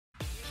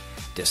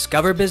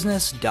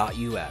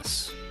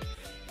discoverbusiness.us.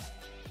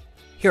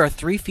 Here are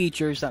 3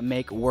 features that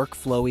make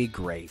Workflowy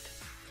great.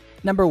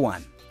 Number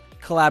 1,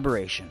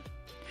 collaboration.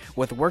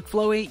 With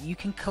Workflowy, you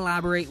can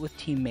collaborate with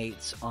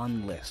teammates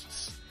on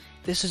lists.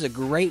 This is a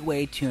great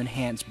way to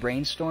enhance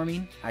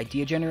brainstorming,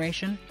 idea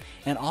generation,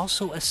 and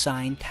also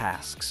assign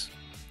tasks.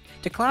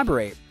 To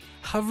collaborate,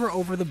 hover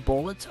over the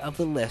bullets of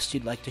the list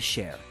you'd like to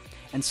share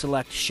and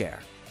select Share.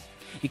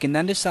 You can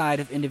then decide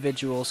if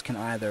individuals can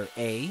either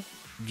A,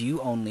 view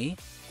only,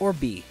 or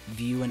B,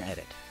 view and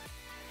edit.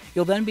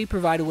 You'll then be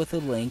provided with a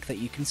link that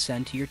you can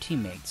send to your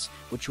teammates,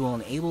 which will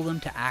enable them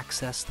to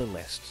access the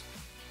list.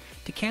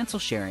 To cancel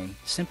sharing,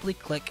 simply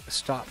click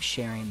Stop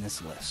sharing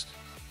this list.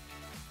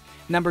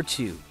 Number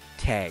 2,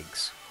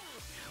 tags.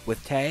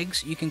 With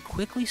tags, you can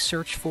quickly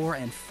search for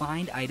and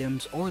find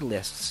items or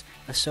lists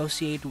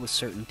associated with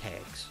certain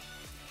tags.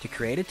 To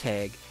create a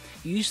tag,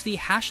 use the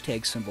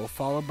hashtag symbol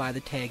followed by the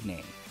tag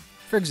name.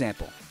 For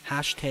example,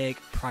 hashtag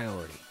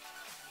priority.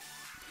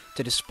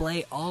 To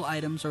display all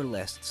items or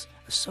lists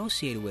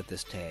associated with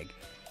this tag,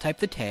 type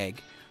the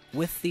tag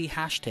with the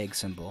hashtag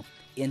symbol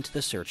into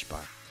the search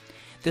bar.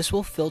 This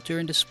will filter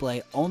and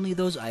display only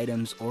those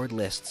items or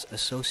lists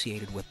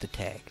associated with the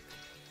tag.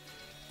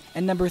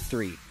 And number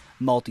 3,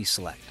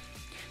 multi-select.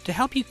 To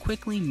help you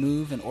quickly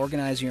move and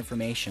organize your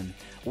information,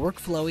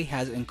 Workflowy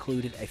has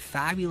included a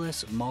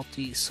fabulous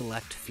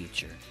multi-select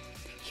feature.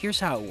 Here's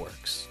how it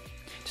works.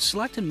 To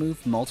select and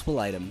move multiple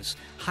items,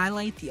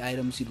 highlight the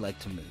items you'd like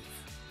to move.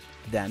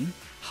 Then,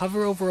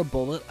 hover over a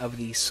bullet of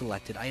the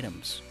selected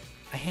items.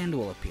 A hand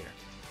will appear.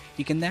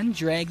 You can then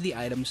drag the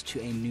items to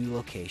a new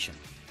location.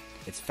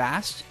 It's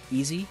fast,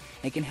 easy,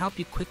 and can help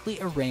you quickly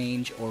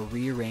arrange or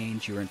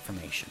rearrange your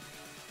information.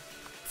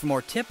 For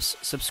more tips,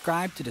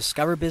 subscribe to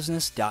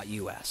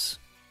discoverbusiness.us.